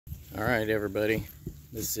All right, everybody.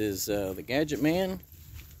 This is the Gadget Man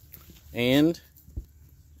and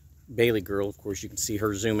Bailey Girl. Of course, you can see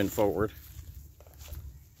her zooming forward.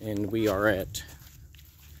 And we are at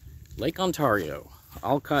Lake Ontario,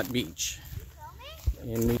 Olcott Beach.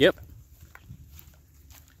 And yep.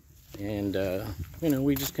 And you know,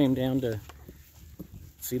 we just came down to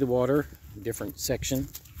see the water, different section,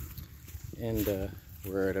 and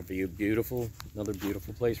we're at another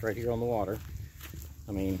beautiful place right here on the water.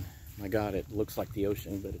 I mean, my God, it looks like the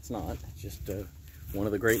ocean, but it's not. It's just one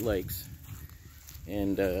of the Great Lakes.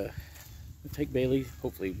 And we'll take Bailey.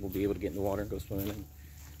 Hopefully we'll be able to get in the water and go swimming and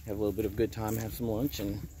have a little bit of a good time, have some lunch,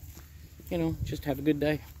 and, you know, just have a good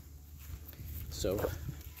day. So,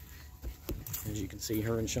 as you can see,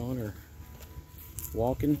 her and Sean are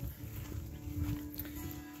walking.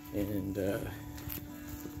 And I'm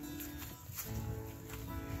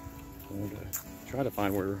going to try to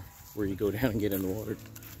find where you go down and get in the water.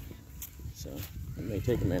 So it may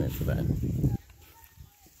take a minute for that.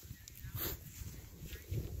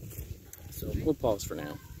 So we'll pause for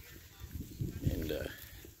now and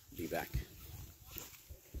be back.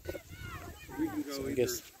 We can go I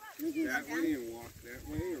guess that way and walk that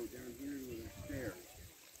way, or down here with the stairs.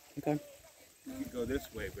 Okay. You could go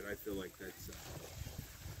this way, but I feel like that's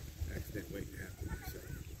that way to happen. So.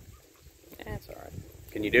 That's all right.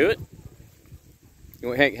 Can you do it?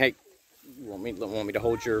 Hey, you want me to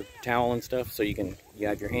hold your towel and stuff so you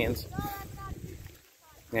have your hands?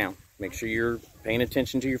 Now, make sure you're paying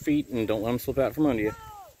attention to your feet and don't let them slip out from under you.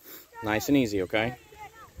 Nice and easy, okay?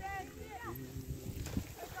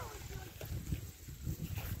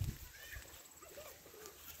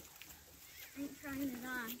 I'm trying it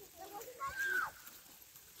on.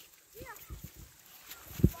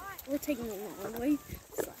 We're taking a long way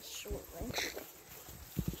 / short way.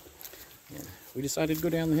 Yeah, we decided to go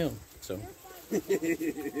down the hill, so.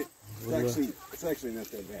 It's actually not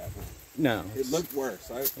that bad, huh? No. It looked worse.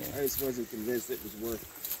 I just wasn't convinced it was worth.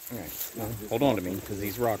 All right. Well, hold on to me, because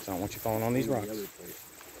these rocks, I don't want you falling on these rocks.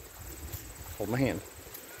 Hold my hand.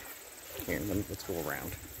 Here, let's go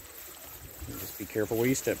around. And just be careful where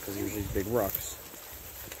you step, because there's these big rocks.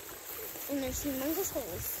 And there's humongous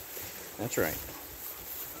holes. That's right.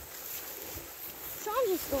 Sean's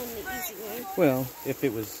just going the easy way. Well, if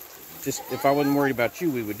I wasn't worried about you,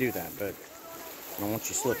 we would do that, but I don't want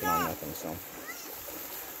you slipping on nothing, so.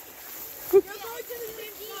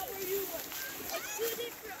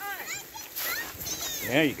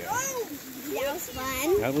 There you go. That was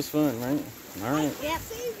fun. That was fun, right? All right. Yep.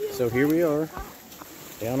 So here we are,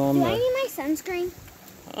 down on Do I need my sunscreen?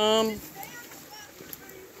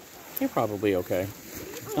 You're probably okay.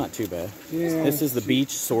 It's not too bad. Yeah. This is the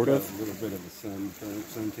beach, sort of. A little bit of a sun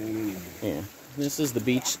tan anyway. Yeah. This is the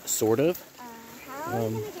beach, sort of. How am I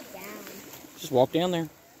going to get down? Just walk down there.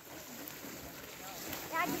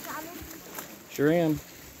 Dad, you coming? Sure am.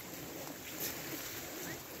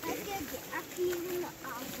 Let's get up here in the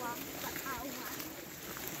agua.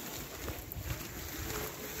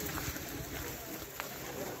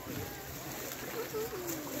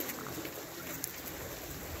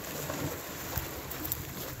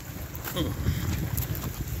 Could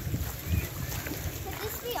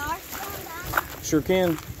this be our phone, Dad? Sure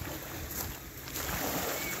can.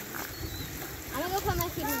 I'm going to go put my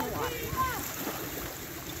feet in the water.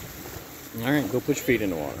 All right, go put your feet in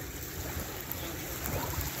the water.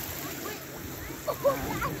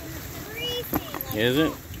 Is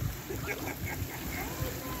it?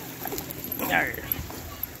 There.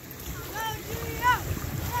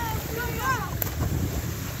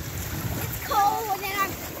 It's cold and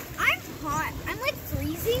I'm hot. I'm like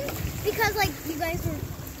freezing because like you guys were.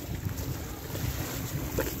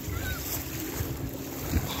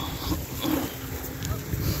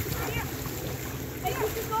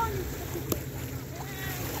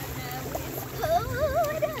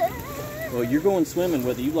 Well, you're going swimming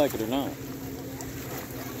whether you like it or not.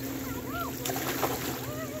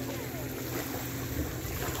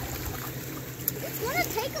 It's gonna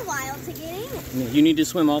take a while to get in. You need to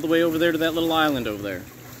swim all the way over there to that little island over there.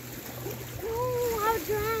 Oh, I'll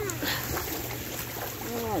drown.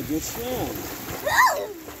 Oh, good swim.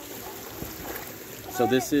 So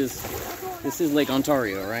this is Lake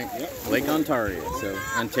Ontario, right? Yep. Lake Ontario. So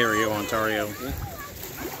Ontario. Yep.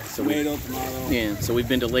 So Tomato. yeah. So we've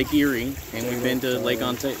been to Lake Erie and we've been to Lake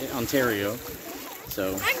Ontario.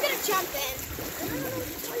 So I'm gonna jump in.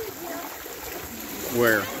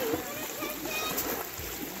 where?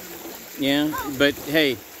 Yeah, but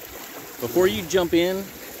hey, before you jump in,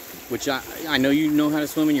 which I know you know how to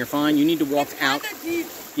swim and you're fine, you need to walk out.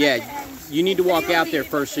 Yeah, you need to walk out there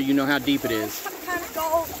first so you know how deep it is. Kind of go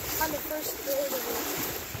on the first third of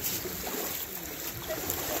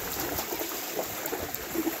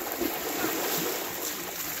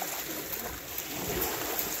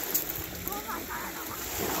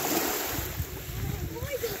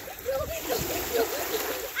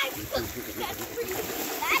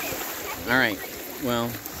All right.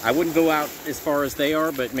 Well, I wouldn't go out as far as they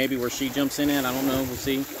are, but maybe where she jumps in at, I don't know. We'll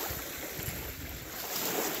see.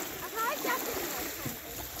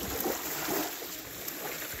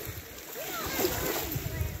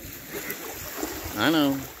 I know.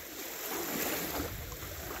 You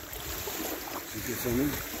get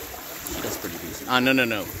something? That's pretty decent.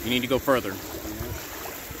 No. You need to go further.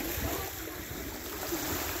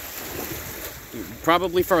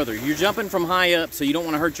 Probably further. You're jumping from high up, so you don't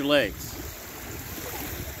want to hurt your legs.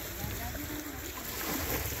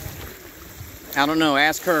 I don't know.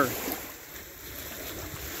 Ask her.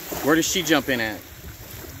 Where does she jump in at?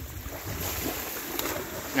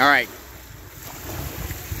 All right.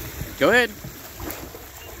 Go ahead.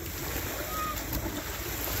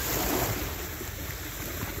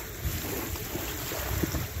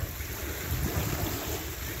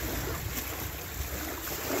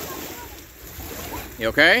 You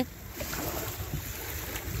okay?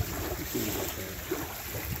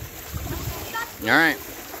 All right.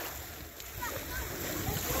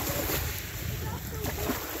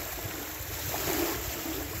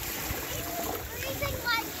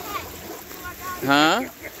 Huh? John,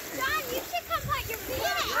 you should come put your feet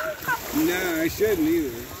in. No, I shouldn't either.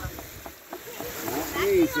 Not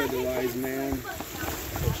me, said the wise man.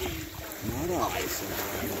 Not I, said the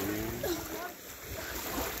wise man.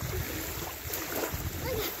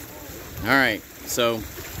 All right. So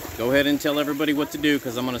go ahead and tell everybody what to do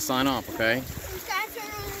because I'm going to sign off, okay?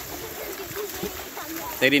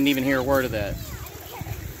 They didn't even hear a word of that.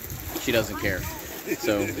 She doesn't care.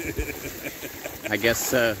 So I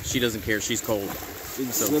guess she doesn't care. She's cold.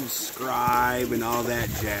 So subscribe and all that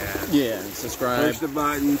jazz. Yeah, subscribe. Push the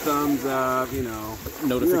button, thumbs up, you know.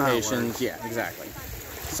 Notifications. Yeah, exactly.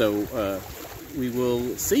 So we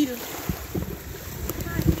will see you.